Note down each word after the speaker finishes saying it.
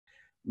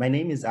My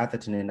name is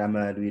Atherton and I'm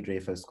a Louis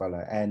Dreyfus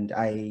scholar. And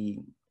I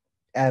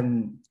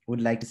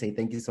would like to say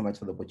thank you so much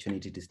for the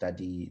opportunity to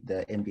study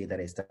the MBA that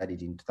I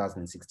studied in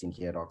 2016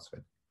 here at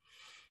Oxford.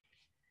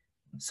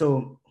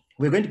 So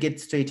we're going to get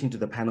straight into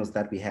the panels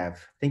that we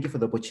have. Thank you for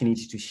the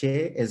opportunity to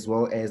share, as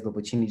well as the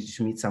opportunity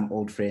to meet some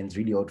old friends,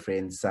 really old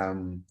friends,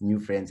 some new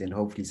friends, and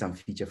hopefully some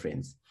future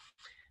friends.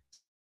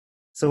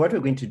 So what we're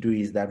going to do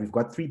is that we've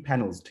got 3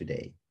 panels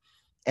today.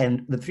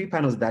 And the 3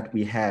 panels that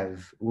we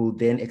have will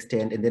then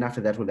extend, and then after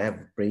that, we'll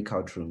have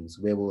breakout rooms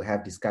where we'll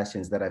have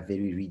discussions that are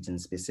very region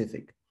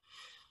specific.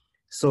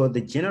 So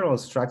the general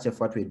structure of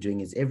what we're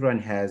doing is each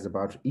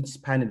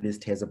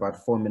panelist has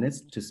about 4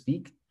 minutes to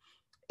speak.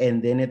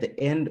 And then at the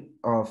end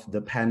of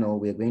the panel,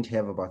 we're going to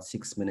have about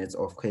 6 minutes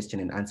of question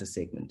and answer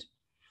segment.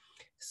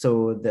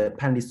 So the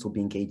panelists will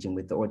be engaging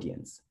with the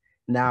audience.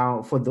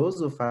 Now, for those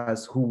of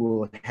us who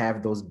will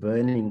have those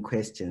burning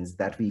questions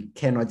that we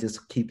cannot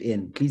just keep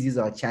in, please use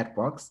our chat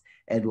box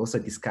and also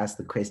discuss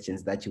the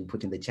questions that you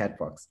put in the chat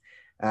box.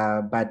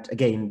 But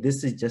again,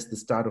 this is just the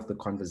start of the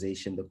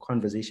conversation. The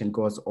conversation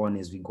goes on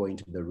as we go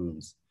into the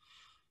rooms.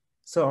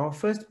 So our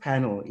first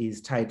panel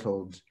is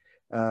titled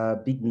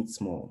Big Meet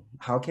Small.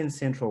 How can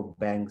central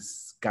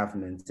banks,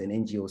 governments, and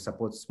NGOs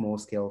support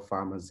small-scale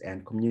farmers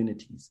and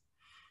communities?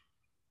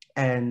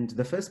 And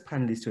the first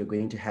panelist we're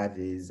going to have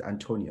is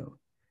Antonio.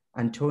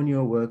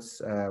 Antonio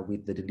works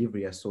with the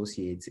Delivery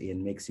Associates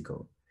in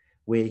Mexico,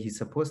 where he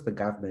supports the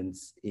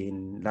governments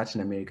in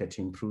Latin America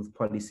to improve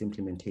policy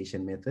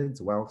implementation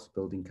methods whilst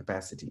building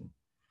capacity.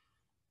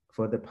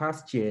 For the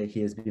past year, he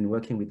has been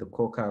working with the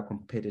Coca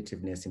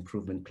Competitiveness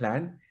Improvement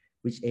Plan,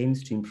 which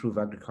aims to improve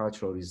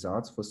agricultural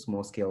results for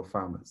small-scale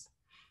farmers.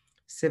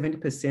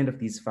 70% of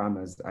these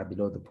farmers are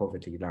below the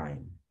poverty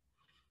line.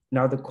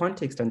 Now, the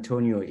context,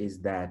 Antonio,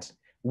 is that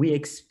we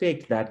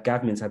expect that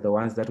governments are the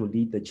ones that will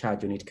lead the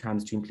charge when it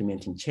comes to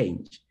implementing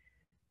change.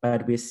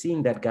 But we're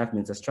seeing that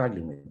governments are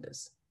struggling with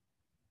this.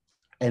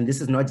 And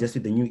this is not just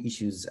with the new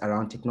issues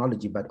around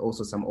technology, but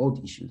also some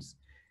old issues.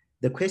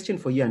 The question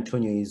for you,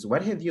 Antonio, is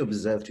what have you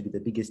observed to be the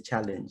biggest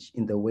challenge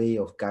in the way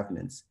of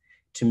governments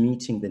to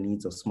meeting the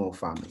needs of small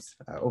farmers?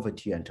 Over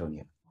to you,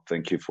 Antonio.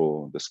 Thank you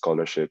for the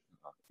scholarship.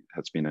 It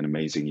has been an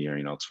amazing year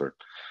in Oxford.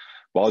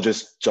 Well, I'll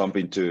just jump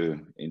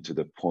into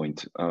the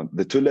point.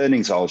 The 2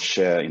 learnings I'll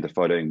share in the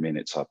following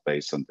minutes are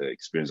based on the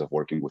experience of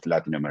working with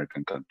Latin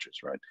American countries,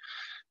 right?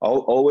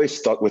 I'll always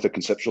start with the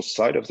conceptual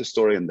side of the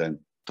story and then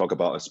talk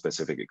about a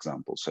specific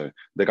example. So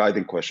the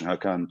guiding question, how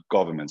can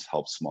governments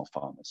help small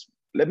farmers?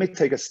 Let me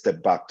take a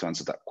step back to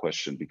answer that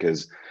question,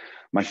 because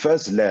my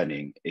first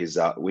learning is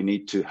that we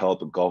need to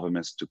help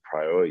governments to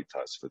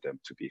prioritize for them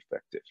to be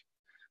effective.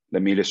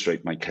 Let me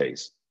illustrate my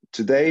case.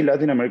 Today,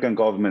 Latin American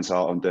governments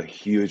are under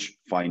huge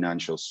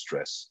financial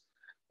stress.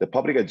 The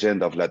public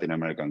agenda of Latin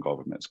American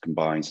governments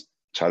combines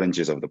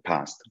challenges of the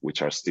past,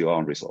 which are still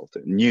unresolved,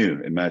 new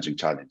emerging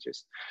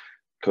challenges.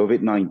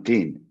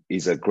 COVID-19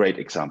 is a great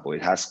example.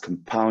 It has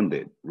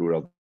compounded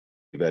rural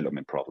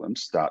development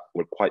problems that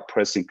were quite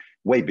pressing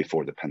way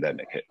before the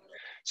pandemic hit.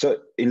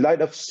 So in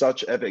light of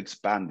such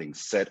ever-expanding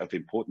set of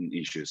important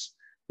issues,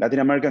 Latin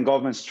American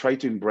governments try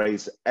to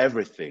embrace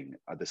everything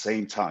at the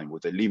same time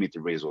with the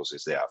limited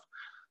resources they have.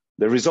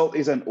 The result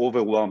is an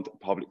overwhelmed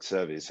public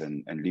service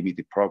and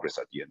limited progress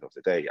at the end of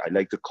the day. I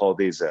like to call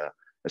this a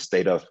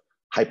state of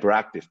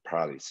hyperactive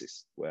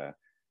paralysis, where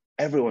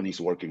everyone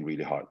is working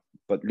really hard,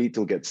 but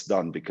little gets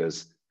done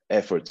because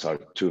efforts are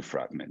too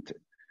fragmented.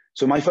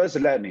 So my first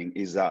learning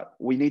is that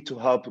we need to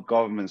help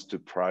governments to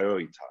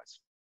prioritize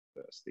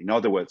first. In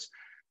other words,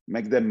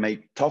 make them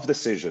make tough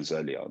decisions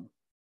early on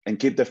and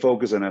keep the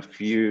focus on a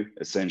few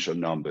essential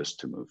numbers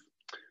to move.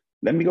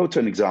 Let me go to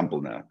an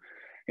example now.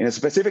 In a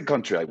specific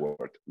country I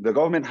worked, the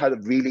government had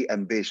a really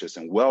ambitious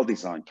and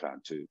well-designed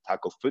plan to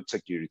tackle food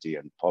security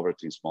and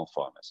poverty in small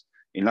farmers,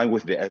 in line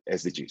with the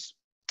SDGs.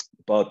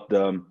 But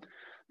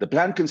the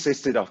plan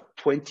consisted of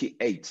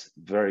 28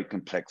 very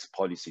complex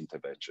policy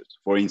interventions.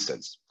 For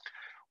instance,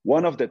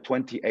 one of the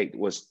 28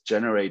 was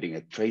generating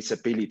a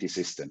traceability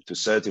system to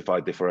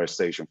certify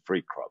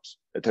deforestation-free crops,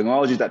 a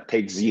technology that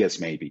takes years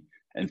maybe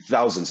and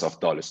thousands of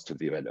dollars to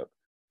develop.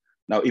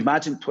 Now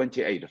imagine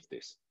 28 of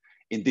this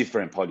in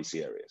different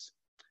policy areas.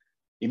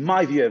 In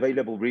my view,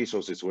 available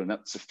resources were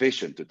not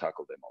sufficient to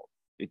tackle them all.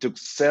 It took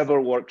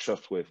several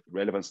workshops with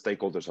relevant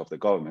stakeholders of the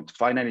government to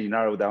finally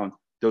narrow down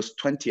those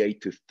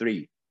 28 to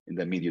 3 in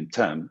the medium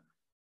term,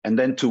 and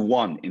then to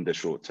 1 in the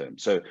short term.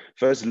 So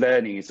first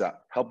learning is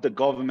that help the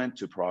government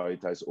to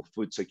prioritize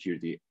food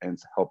security and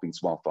helping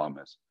small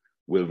farmers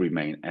will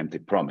remain empty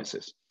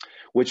promises.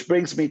 Which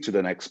brings me to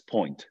the next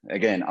point.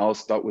 Again, I'll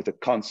start with a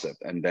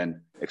concept and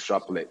then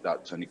extrapolate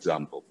that to an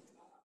example.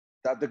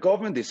 That the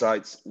government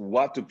decides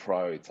what to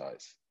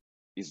prioritize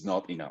is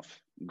not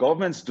enough.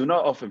 Governments do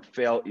not often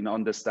fail in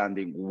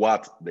understanding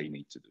what they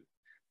need to do.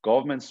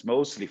 Governments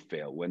mostly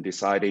fail when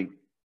deciding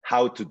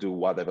how to do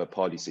whatever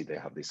policy they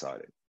have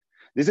decided.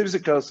 This is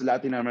because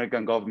Latin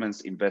American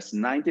governments invest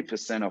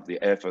 90% of the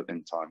effort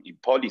and time in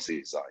policy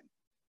design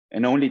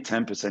and only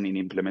 10% in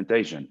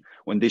implementation,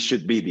 when this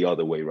should be the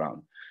other way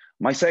around.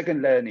 My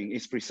second learning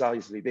is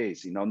precisely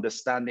this, in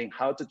understanding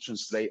how to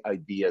translate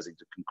ideas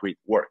into concrete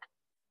work.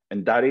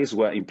 And that is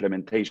where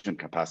implementation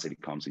capacity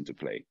comes into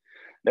play.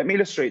 Let me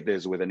illustrate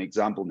this with an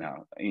example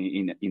now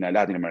in a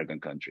Latin American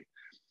country.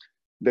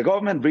 The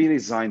government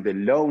redesigned the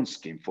loan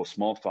scheme for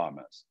small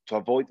farmers to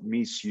avoid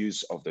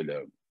misuse of the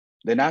loan.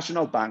 The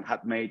National Bank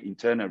had made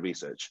internal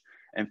research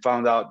and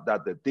found out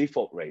that the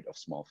default rate of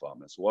small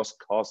farmers was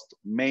caused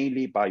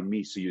mainly by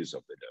misuse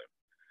of the loan.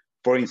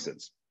 For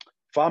instance,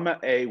 farmer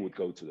A would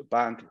go to the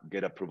bank,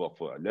 get approval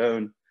for a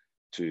loan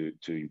to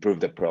improve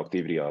the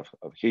productivity of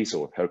his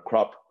or her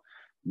crop,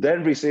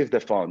 then receive the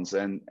funds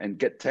and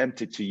get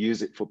tempted to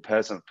use it for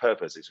personal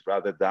purposes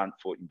rather than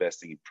for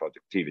investing in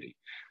productivity.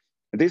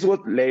 This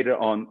would later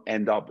on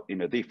end up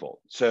in a default.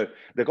 So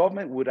the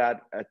government would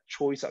add a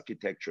choice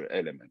architecture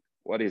element.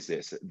 What is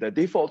this? The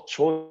default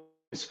choice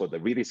for the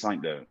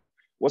redesigned loan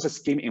was a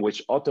scheme in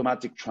which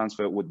automatic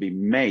transfer would be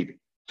made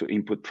to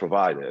input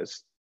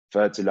providers,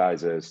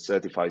 fertilizers,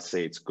 certified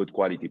seeds, good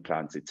quality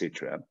plants,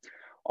 etc.,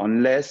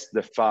 unless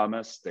the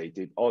farmer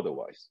stated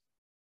otherwise.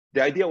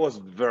 The idea was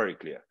very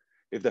clear.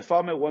 If the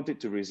farmer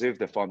wanted to receive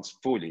the funds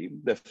fully,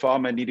 the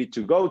farmer needed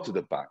to go to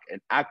the bank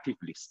and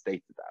actively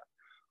state that.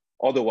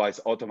 Otherwise,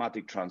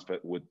 automatic transfer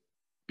would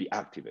be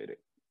activated.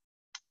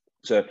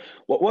 So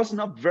what was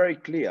not very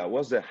clear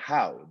was the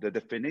how, the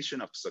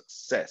definition of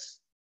success.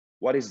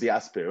 What is the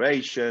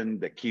aspiration,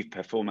 the key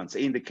performance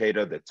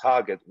indicator, the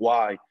target,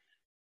 why?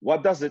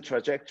 What does the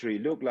trajectory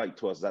look like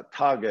towards that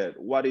target?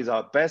 What is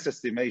our best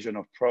estimation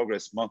of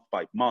progress month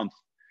by month?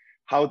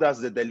 How does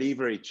the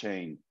delivery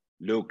chain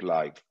look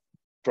like?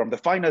 From the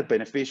final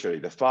beneficiary,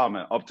 the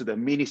farmer, up to the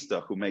minister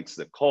who makes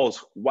the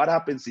calls, what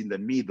happens in the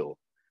middle?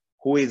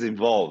 Who is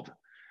involved?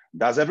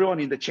 Does everyone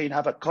in the chain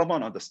have a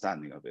common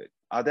understanding of it?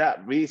 Are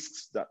there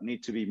risks that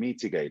need to be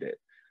mitigated?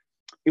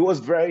 It was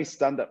very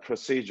standard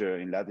procedure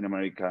in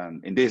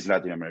this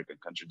Latin American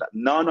country that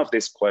none of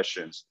these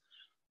questions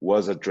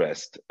was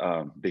addressed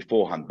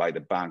beforehand by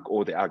the bank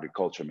or the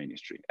agriculture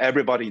ministry.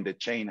 Everybody in the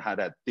chain had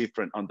a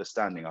different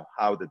understanding of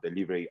how the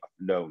delivery of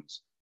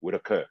loans would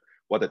occur,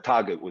 what the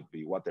target would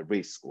be, what the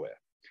risks were.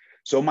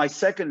 So my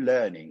second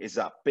learning is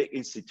that big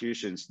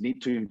institutions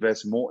need to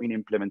invest more in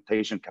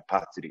implementation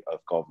capacity of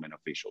government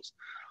officials.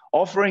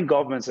 Offering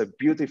governments a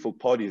beautiful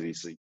policy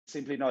is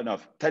simply not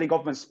enough. Telling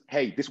governments,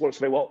 hey, this works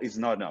very well is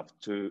not enough.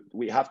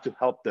 We have to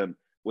help them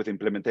with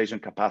implementation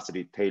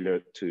capacity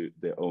tailored to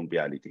their own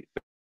reality.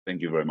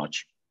 Thank you very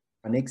much.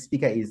 Our next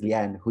speaker is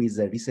Liane, who is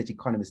a research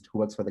economist who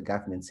works for the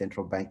government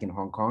central bank in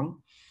Hong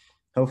Kong.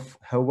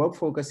 Her work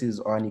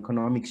focuses on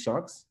economic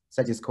shocks,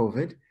 such as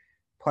COVID,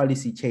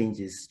 policy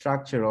changes,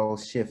 structural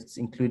shifts,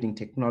 including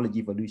technology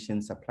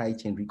evolution, supply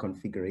chain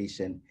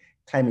reconfiguration,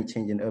 climate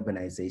change, and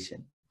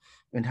urbanization,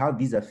 and how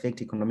these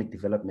affect economic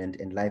development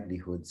and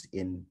livelihoods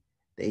in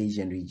the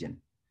Asian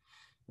region.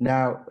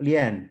 Now,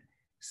 Liane,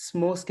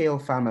 small-scale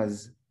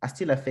farmers are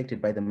still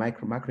affected by the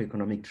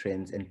macroeconomic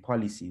trends and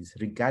policies,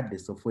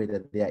 regardless of whether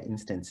their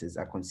instances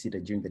are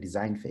considered during the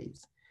design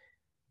phase.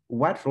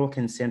 What role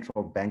can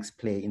central banks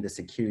play in the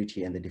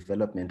security and the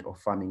development of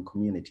farming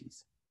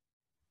communities?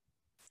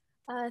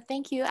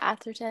 Thank you,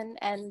 Atherton,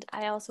 and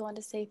I also want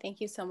to say thank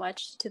you so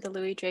much to the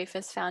Louis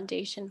Dreyfus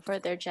Foundation for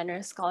their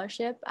generous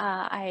scholarship.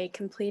 I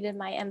completed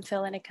my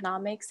MPhil in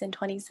economics in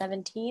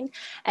 2017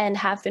 and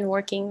have been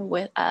working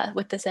with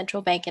the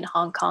central bank in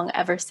Hong Kong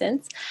ever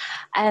since.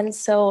 And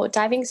so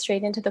diving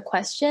straight into the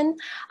question,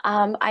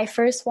 I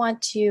first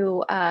want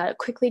to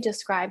quickly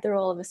describe the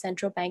role of a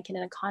central bank in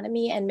an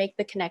economy and make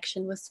the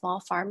connection with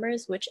small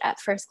farmers, which at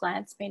first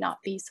glance may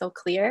not be so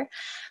clear.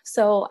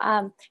 So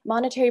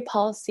monetary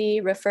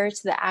policy refers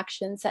to the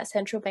actions that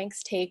central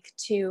banks take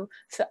to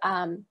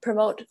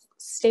promote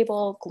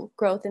stable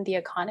growth in the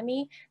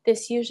economy.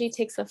 This usually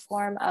takes the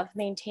form of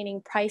maintaining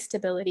price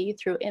stability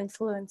through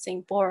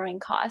influencing borrowing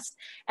costs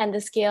and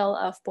the scale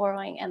of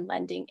borrowing and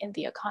lending in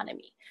the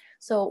economy.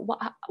 So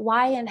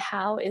why and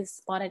how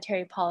is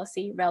monetary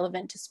policy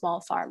relevant to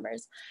small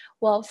farmers?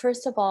 Well,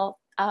 first of all,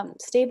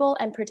 stable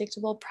and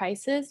predictable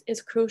prices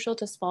is crucial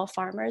to small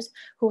farmers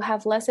who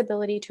have less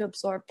ability to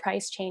absorb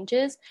price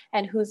changes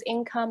and whose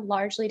income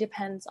largely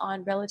depends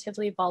on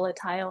relatively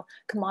volatile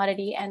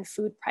commodity and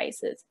food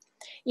prices.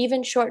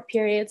 Even short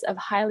periods of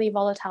highly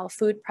volatile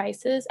food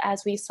prices,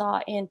 as we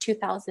saw in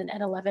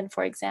 2011,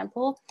 for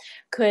example,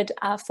 could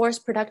force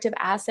productive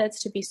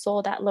assets to be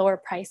sold at lower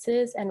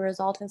prices and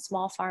result in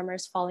small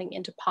farmers falling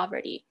into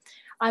poverty.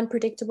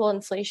 Unpredictable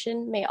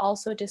inflation may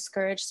also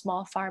discourage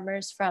small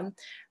farmers from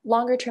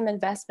longer-term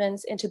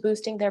investments into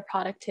boosting their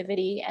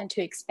productivity and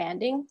to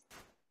expanding.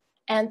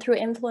 And through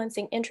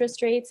influencing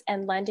interest rates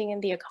and lending in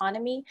the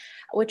economy,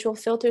 which will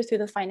filter through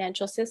the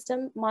financial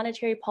system,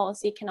 monetary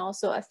policy can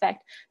also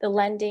affect the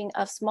lending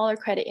of smaller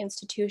credit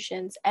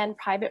institutions and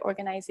private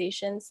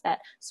organizations that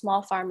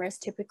small farmers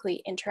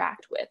typically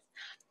interact with.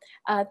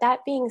 That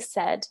being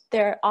said,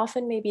 there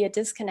often may be a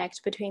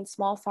disconnect between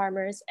small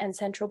farmers and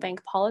central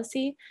bank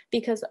policy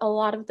because a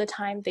lot of the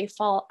time they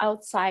fall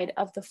outside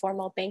of the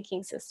formal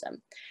banking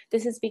system.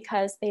 This is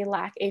because they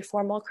lack a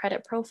formal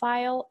credit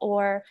profile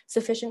or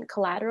sufficient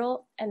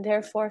collateral and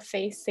therefore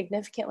face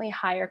significantly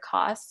higher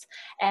costs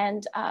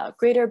and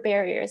greater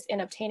barriers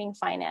in obtaining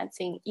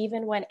financing,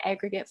 even when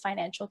aggregate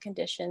financial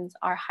conditions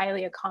are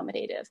highly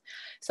accommodative.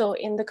 So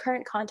in the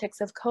current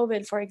context of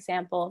COVID, for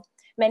example,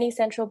 many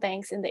central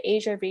banks in the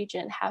Asia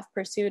region have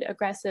pursued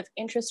aggressive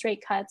interest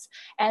rate cuts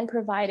and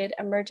provided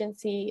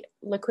emergency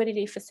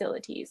liquidity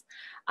facilities.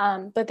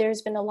 But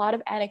there's been a lot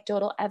of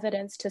anecdotal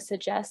evidence to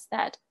suggest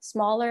that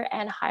smaller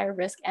and higher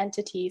risk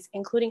entities,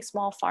 including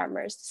small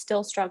farmers,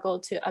 still struggle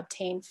to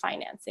obtain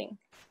financing.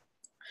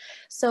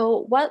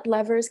 So what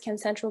levers can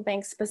central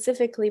banks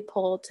specifically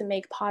pull to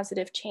make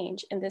positive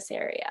change in this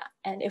area?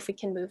 And if we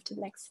can move to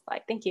the next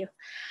slide, thank you.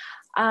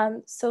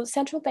 So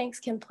central banks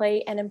can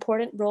play an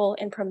important role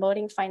in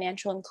promoting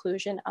financial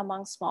inclusion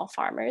among small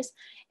farmers.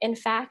 In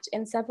fact,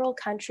 in several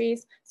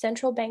countries,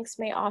 central banks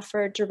may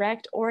offer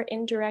direct or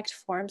indirect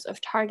forms of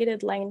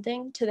targeted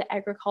lending to the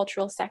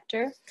agricultural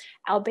sector,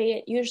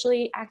 albeit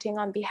usually acting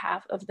on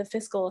behalf of the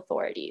fiscal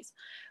authorities.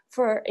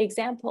 For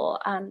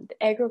example, the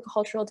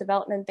Agricultural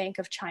Development Bank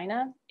of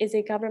China is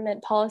a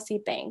government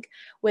policy bank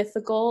with the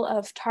goal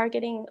of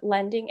targeting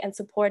lending and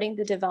supporting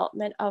the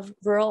development of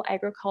rural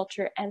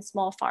agriculture and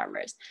small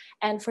farmers.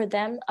 And for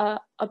them,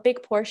 a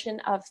big portion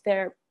of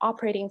their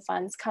operating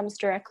funds comes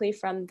directly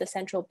from the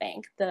central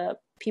bank, the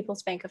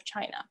People's Bank of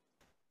China.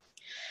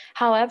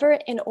 However,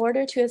 in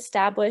order to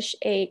establish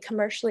a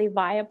commercially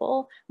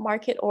viable,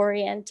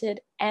 market-oriented,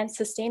 and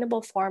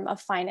sustainable form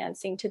of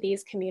financing to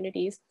these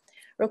communities,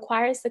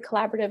 requires the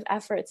collaborative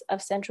efforts of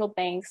central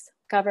banks,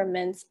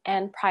 governments,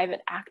 and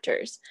private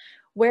actors.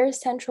 Where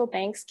central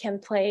banks can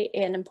play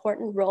an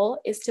important role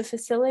is to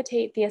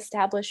facilitate the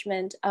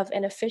establishment of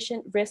an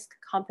efficient risk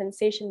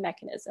compensation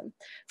mechanism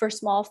for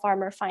small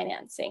farmer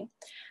financing.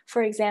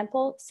 For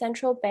example,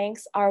 central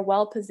banks are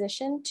well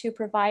positioned to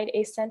provide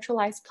a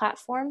centralized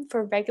platform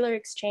for regular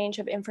exchange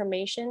of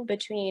information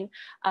between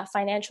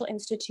financial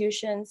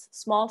institutions,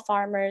 small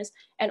farmers,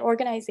 and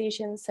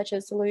organizations such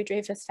as the Louis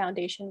Dreyfus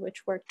Foundation,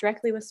 which work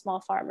directly with small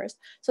farmers,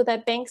 so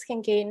that banks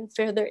can gain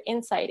further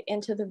insight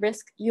into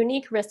the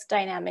unique risk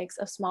dynamics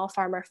of small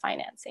farmer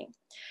financing.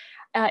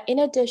 In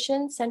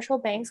addition, central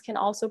banks can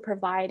also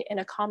provide an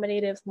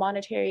accommodative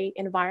monetary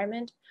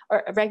environment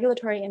or a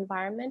regulatory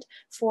environment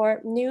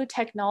for new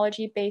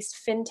technology-based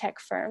fintech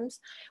firms,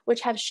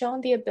 which have shown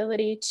the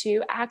ability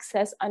to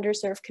access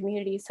underserved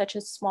communities such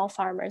as small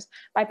farmers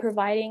by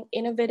providing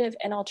innovative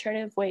and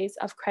alternative ways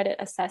of credit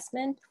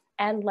assessment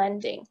and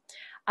lending.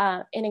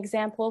 An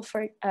example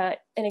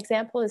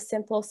is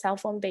simple cell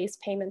phone-based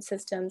payment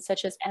systems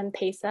such as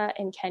M-Pesa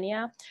in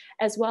Kenya,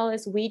 as well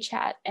as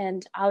WeChat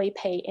and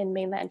Alipay in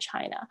mainland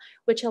China,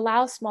 which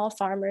allow small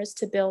farmers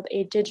to build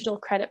a digital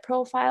credit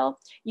profile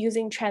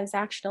using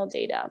transactional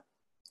data.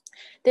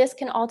 This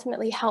can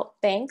ultimately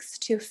help banks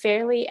to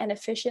fairly and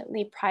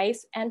efficiently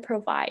price and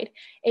provide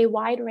a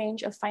wide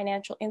range of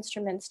financial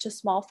instruments to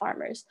small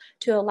farmers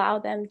to allow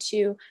them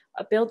to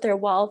build their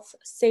wealth,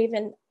 save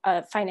in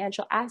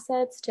financial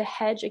assets, to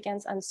hedge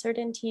against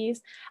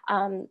uncertainties,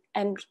 and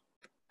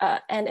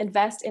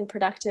invest in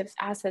productive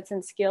assets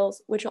and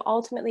skills, which will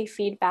ultimately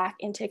feed back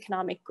into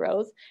economic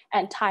growth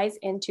and ties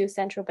into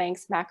central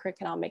banks'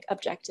 macroeconomic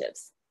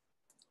objectives.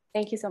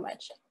 Thank you so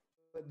much.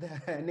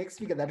 The next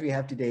speaker that we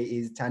have today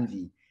is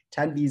Tanvi.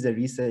 Tanvi is a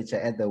researcher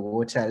at the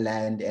Water,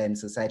 Land and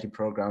Society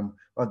program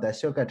of the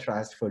Ashoka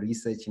Trust for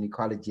Research in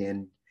Ecology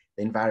and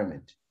the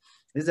Environment.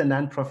 This is a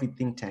non-profit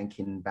think tank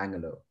in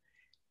Bangalore.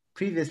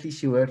 Previously,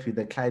 she worked with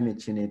the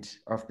climate unit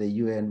of the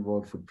UN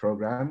World Food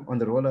Programme on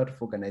the rollout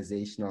of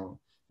organizational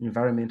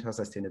environmental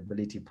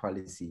sustainability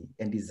policy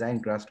and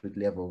design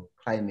grassroots level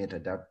climate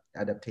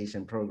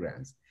adaptation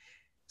programs.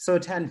 So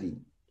Tanvi,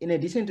 in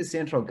addition to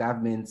central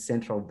governments,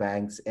 central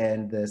banks,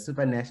 and the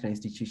supranational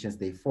institutions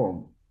they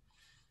form,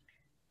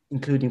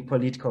 including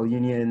political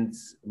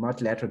unions,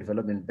 multilateral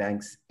development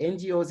banks,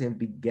 NGOs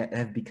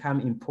have become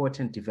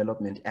important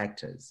development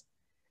actors.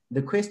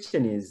 The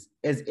question is,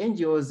 as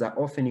NGOs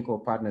are often equal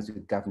partners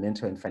with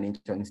governmental and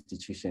financial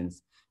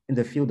institutions in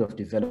the field of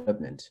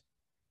development,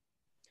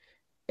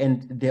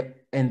 and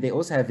they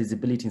also have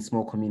visibility in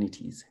small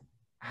communities,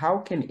 how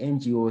can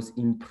NGOs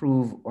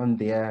improve on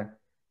their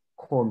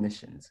core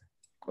missions?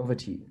 Over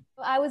to you.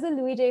 I was a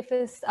Louis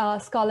Dreyfus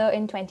scholar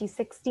in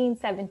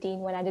 2016-17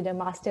 when I did a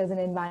master's in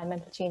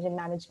environmental change and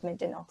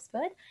management in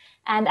Oxford.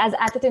 And as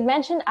Atherton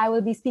mentioned, I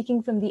will be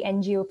speaking from the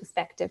NGO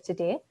perspective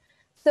today.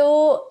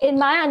 So in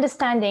my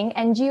understanding,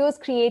 NGOs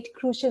create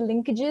crucial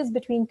linkages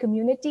between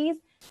communities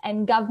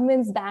and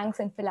governments,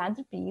 banks, and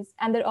philanthropies,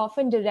 and they're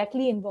often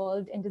directly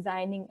involved in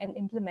designing and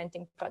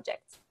implementing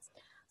projects.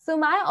 So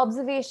my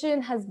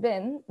observation has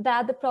been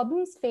that the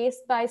problems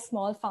faced by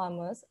small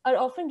farmers are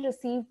often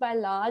received by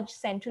large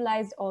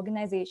centralized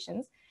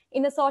organizations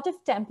in a sort of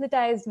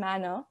templatized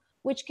manner,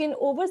 which can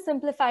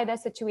oversimplify their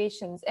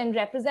situations and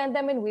represent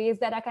them in ways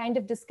that are kind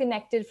of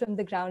disconnected from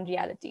the ground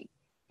reality.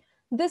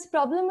 This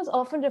problem is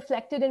often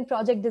reflected in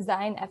project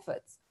design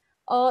efforts.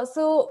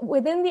 So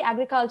within the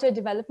agriculture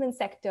development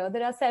sector,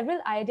 there are several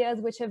ideas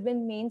which have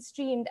been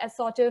mainstreamed as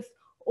sort of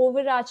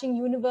overarching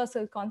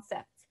universal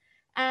concepts.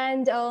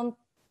 And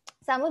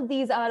some of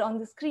these are on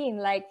the screen,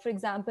 like, for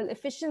example,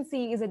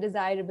 efficiency is a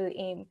desirable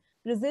aim.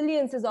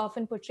 Resilience is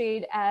often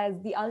portrayed as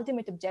the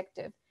ultimate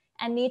objective,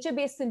 and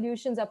nature-based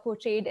solutions are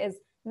portrayed as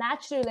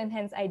natural and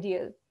hence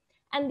ideal.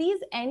 And these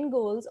end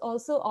goals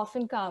also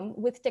often come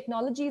with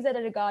technologies that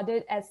are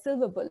regarded as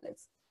silver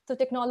bullets. So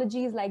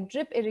technologies like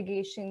drip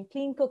irrigation,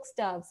 clean cook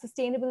stoves,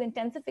 sustainable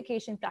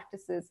intensification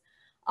practices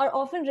are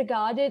often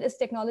regarded as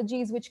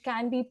technologies which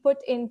can be put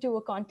into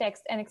a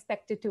context and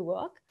expected to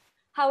work.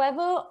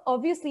 However,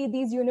 obviously,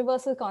 these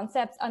universal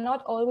concepts are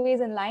not always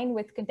in line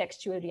with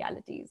contextual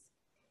realities.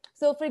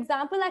 So for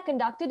example, I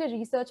conducted a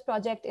research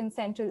project in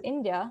central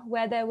India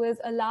where there was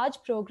a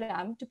large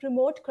program to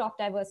promote crop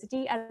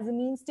diversity as a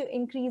means to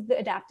increase the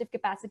adaptive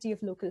capacity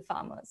of local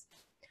farmers.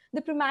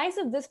 The premise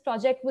of this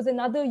project was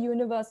another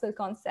universal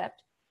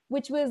concept,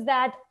 which was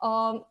that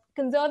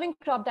conserving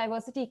crop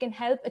diversity can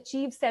help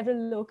achieve several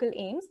local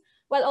aims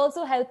while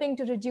also helping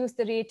to reduce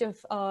the rate of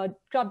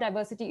crop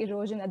diversity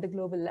erosion at the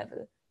global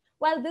level.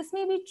 While this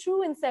may be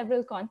true in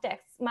several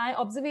contexts, my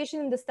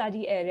observation in the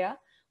study area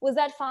was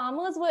that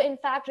farmers were in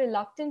fact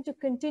reluctant to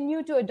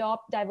continue to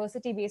adopt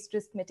diversity-based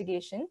risk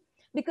mitigation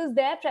because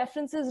their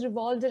preferences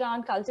revolved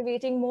around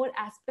cultivating more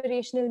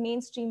aspirational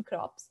mainstream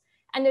crops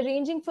and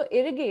arranging for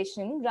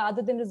irrigation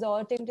rather than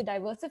resorting to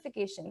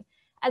diversification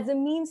as a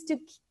means to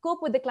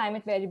cope with the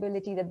climate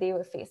variability that they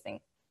were facing.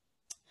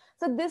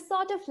 So this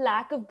sort of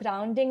lack of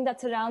grounding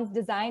that surrounds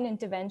design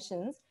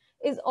interventions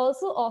is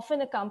also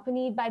often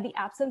accompanied by the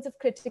absence of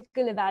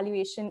critical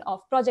evaluation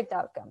of project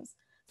outcomes.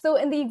 So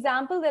in the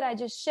example that I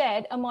just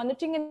shared, a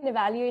monitoring and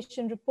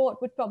evaluation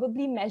report would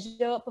probably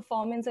measure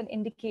performance on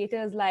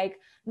indicators like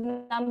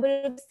the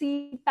number of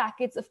seed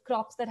packets of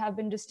crops that have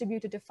been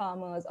distributed to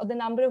farmers or the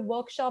number of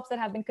workshops that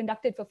have been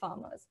conducted for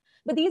farmers.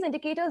 But these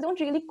indicators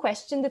don't really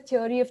question the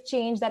theory of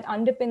change that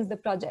underpins the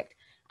project.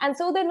 And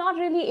so they're not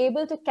really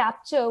able to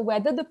capture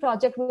whether the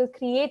project will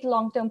create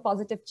long-term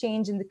positive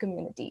change in the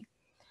community.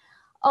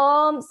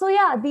 So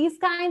yeah, these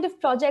kind of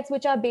projects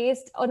which are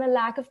based on a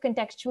lack of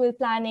contextual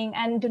planning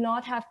and do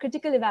not have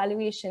critical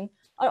evaluation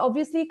are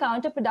obviously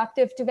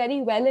counterproductive to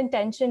very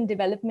well-intentioned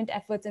development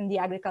efforts in the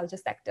agriculture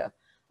sector.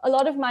 A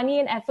lot of money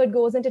and effort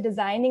goes into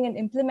designing and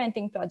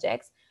implementing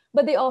projects,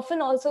 but they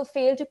often also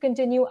fail to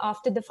continue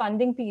after the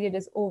funding period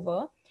is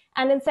over,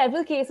 and in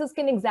several cases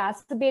can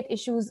exacerbate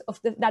issues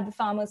that the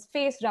farmers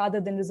face rather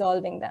than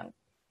resolving them.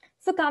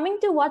 So coming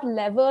to what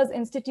levers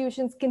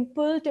institutions can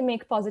pull to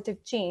make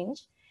positive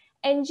change,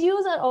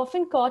 NGOs are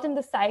often caught in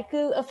the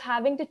cycle of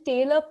having to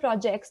tailor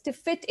projects to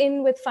fit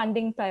in with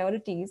funding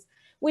priorities,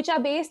 which are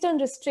based on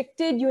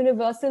restricted,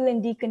 universal,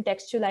 and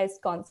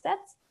decontextualized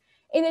concepts.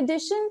 In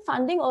addition,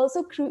 funding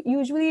also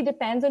usually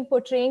depends on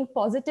portraying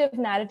positive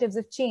narratives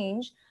of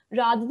change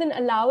rather than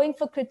allowing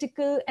for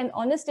critical and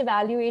honest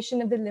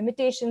evaluation of the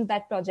limitations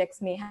that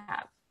projects may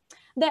have.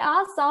 There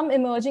are some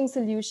emerging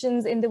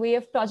solutions in the way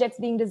of projects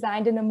being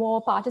designed in a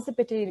more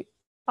participatory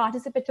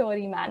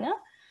manner.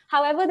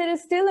 However, there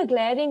is still a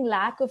glaring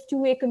lack of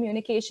two-way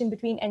communication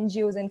between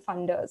NGOs and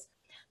funders.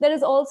 There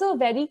is also a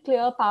very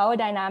clear power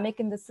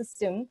dynamic in the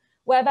system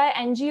whereby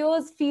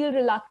NGOs feel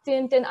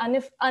reluctant and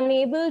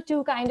unable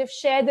to kind of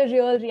share the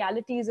real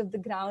realities of the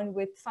ground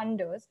with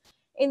funders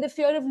in the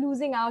fear of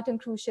losing out on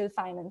crucial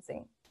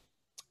financing.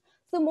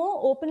 So more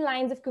open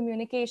lines of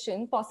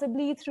communication,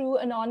 possibly through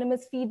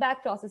anonymous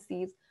feedback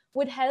processes,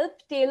 would help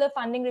tailor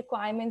funding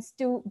requirements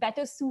to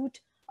better suit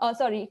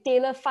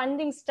tailor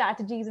funding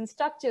strategies and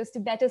structures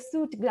to better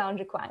suit ground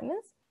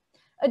requirements.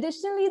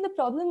 Additionally, the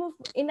problem of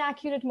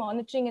inaccurate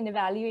monitoring and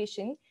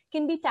evaluation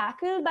can be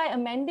tackled by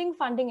amending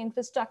funding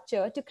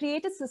infrastructure to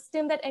create a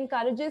system that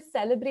encourages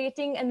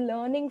celebrating and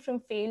learning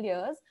from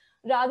failures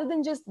rather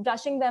than just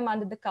brushing them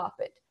under the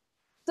carpet.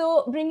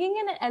 So bringing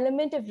in an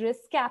element of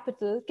risk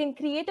capital can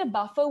create a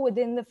buffer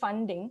within the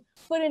funding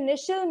for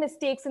initial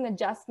mistakes and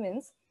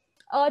adjustments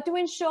to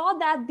ensure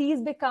that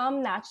these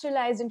become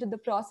naturalized into the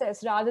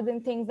process rather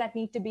than things that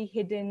need to be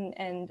hidden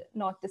and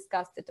not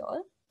discussed at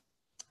all.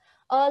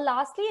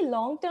 Lastly,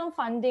 long-term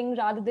funding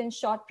rather than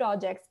short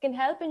projects can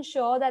help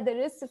ensure that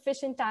there is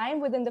sufficient time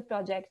within the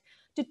project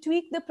to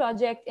tweak the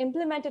project,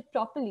 implement it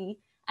properly,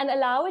 and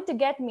allow it to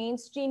get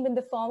mainstreamed in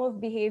the form of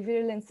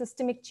behavioral and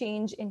systemic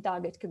change in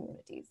target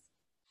communities.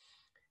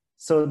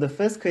 So the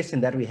first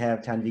question that we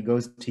have, Tanvi,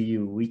 goes to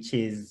you, which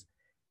is,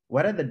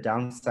 what are the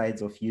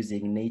downsides of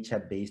using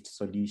nature-based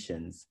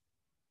solutions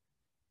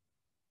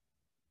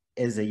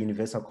as a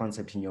universal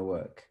concept in your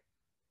work?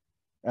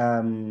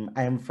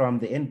 I am from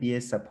the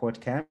NBS support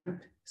camp,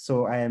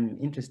 so I am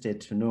interested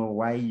to know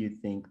why you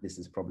think this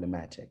is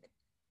problematic.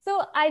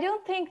 So I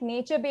don't think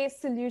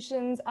nature-based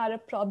solutions are a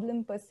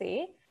problem per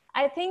se.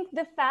 I think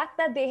the fact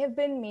that they have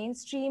been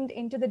mainstreamed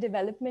into the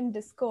development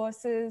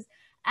discourses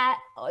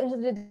into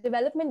the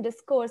development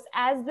discourse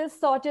as this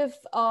sort of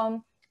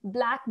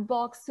black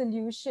box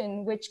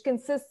solution, which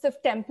consists of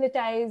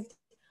templatized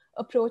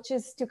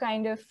approaches to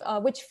kind of,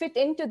 which fit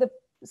into the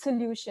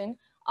solution,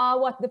 are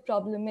what the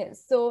problem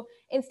is. So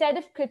instead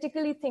of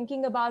critically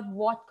thinking about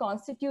what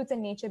constitutes a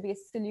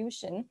nature-based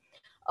solution,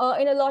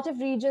 in a lot of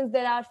regions,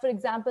 there are, for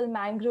example,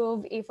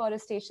 mangrove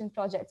afforestation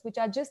projects, which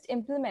are just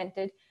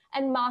implemented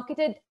and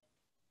marketed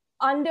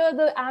under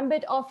the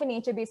ambit of a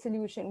nature-based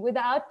solution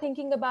without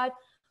thinking about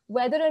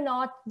whether or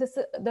not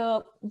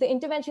the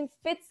intervention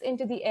fits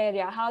into the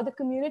area, how the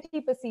community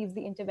perceives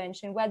the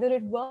intervention, whether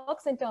it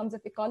works in terms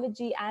of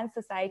ecology and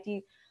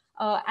society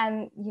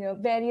and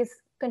various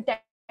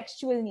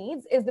contextual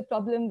needs, is the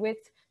problem with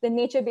the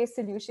nature-based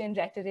solution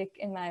rhetoric,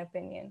 in my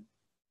opinion.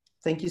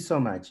 Thank you so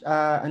much.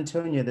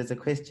 Antonio, there's a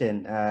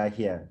question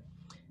here.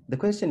 The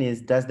question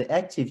is, does the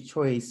active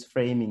choice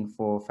framing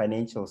for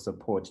financial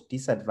support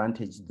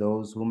disadvantage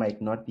those who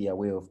might not be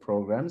aware of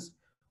programs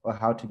or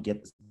how to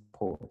get the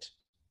support?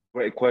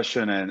 Great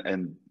question,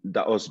 and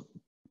that was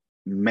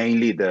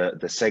mainly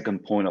the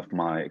second point of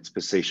my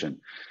exposition.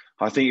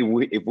 I think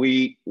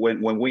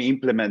when we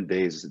implement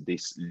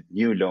this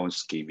new loan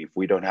scheme, if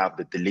we don't have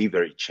the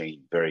delivery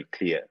chain very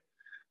clear,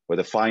 where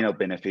the final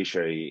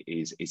beneficiary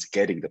is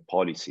getting the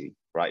policy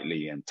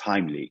rightly and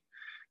timely,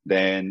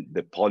 then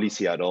the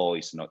policy at all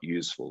is not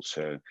useful.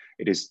 So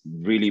it is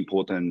really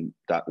important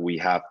that we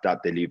have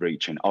that delivery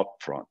chain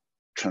upfront,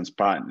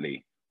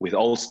 transparently, with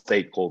all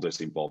stakeholders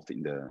involved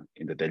in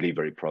the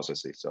delivery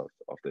processes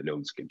of the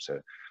loan scheme. So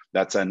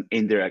that's an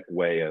indirect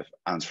way of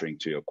answering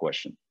to your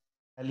question.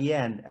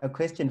 Leanne, a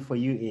question for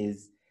you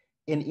is,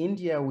 in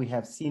India, we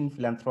have seen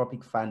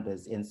philanthropic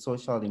funders and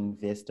social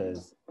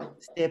investors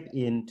step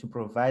in to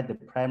provide the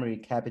primary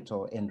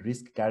capital and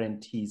risk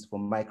guarantees for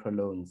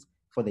microloans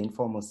for the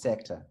informal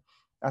sector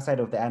outside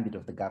of the ambit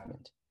of the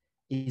government.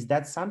 Is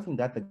that something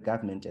that the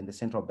government and the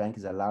central bank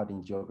is allowed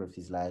in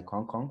geographies like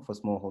Hong Kong for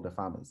smallholder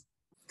farmers?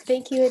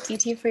 Thank you,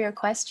 Aditi, for your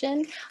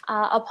question.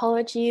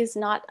 Apologies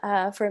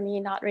for me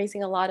not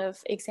raising a lot of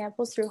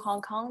examples through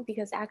Hong Kong,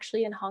 because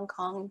actually in Hong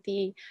Kong,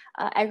 the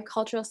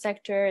agricultural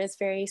sector is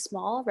very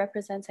small,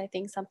 represents, I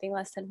think, something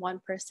less than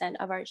 1%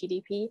 of our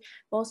GDP.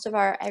 Most of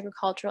our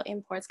agricultural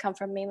imports come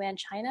from mainland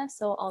China,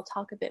 so I'll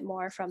talk a bit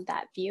more from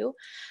that view.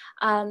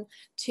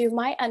 To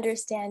my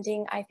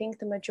understanding, I think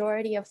the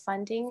majority of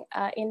funding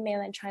in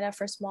mainland China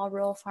for small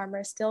rural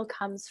farmers still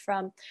comes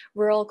from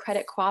rural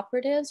credit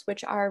cooperatives,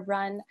 which are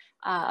run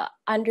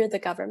under the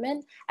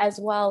government, as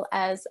well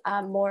as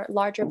more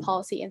larger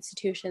policy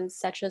institutions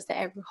such as the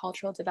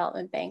Agricultural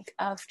Development Bank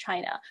of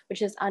China,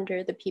 which is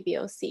under the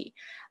PBOC.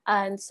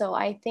 And so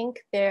I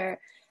think there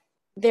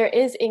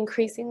is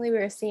increasingly,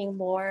 we're seeing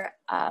more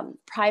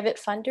private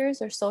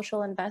funders or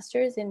social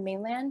investors in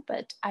mainland,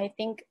 but I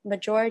think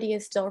majority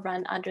is still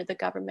run under the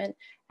government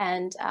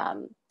and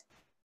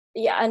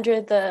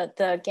under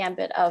the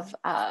gambit of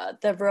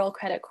the rural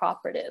credit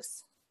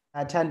cooperatives.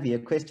 Tanvi, a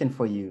question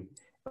for you.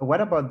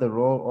 What about the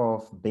role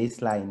of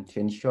baseline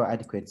to ensure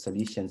adequate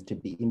solutions to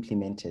be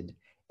implemented?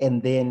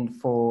 And then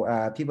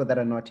for people that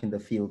are not in the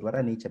field, what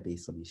are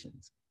nature-based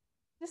solutions?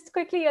 Just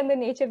quickly on the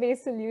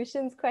nature-based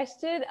solutions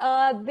question,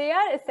 they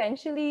are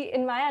essentially,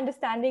 in my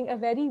understanding, a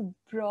very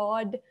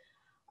broad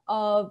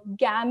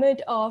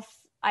gamut of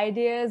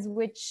ideas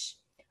which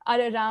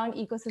are around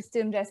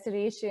ecosystem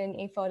restoration,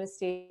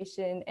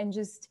 afforestation, and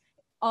just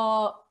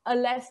a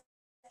less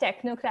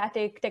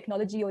technocratic,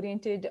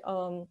 technology-oriented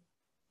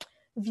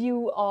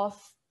view of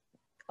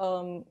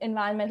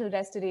environmental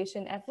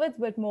restoration efforts,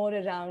 but more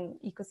around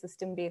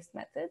ecosystem-based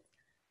methods.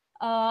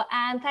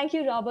 And thank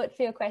you, Robert,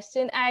 for your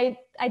question. I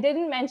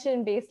didn't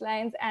mention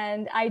baselines,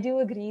 and I do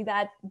agree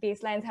that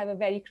baselines have a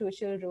very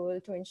crucial role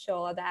to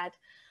ensure that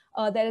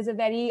there is a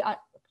very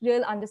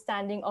real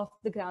understanding of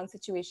the ground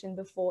situation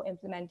before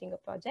implementing a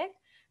project.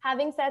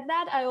 Having said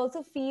that, I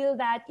also feel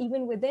that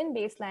even within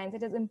baselines,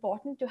 it is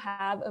important to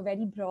have a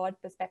very broad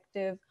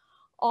perspective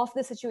of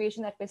the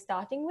situation that we're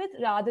starting with,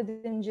 rather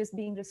than just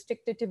being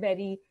restricted to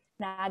very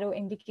narrow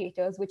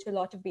indicators, which a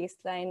lot of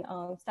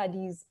baseline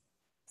studies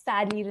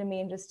sadly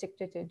remain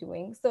restricted to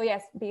doing. So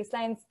yes,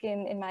 baselines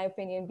can, in my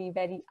opinion,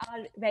 are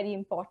very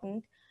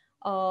important,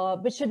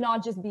 but should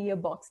not just be a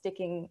box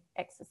ticking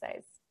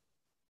exercise.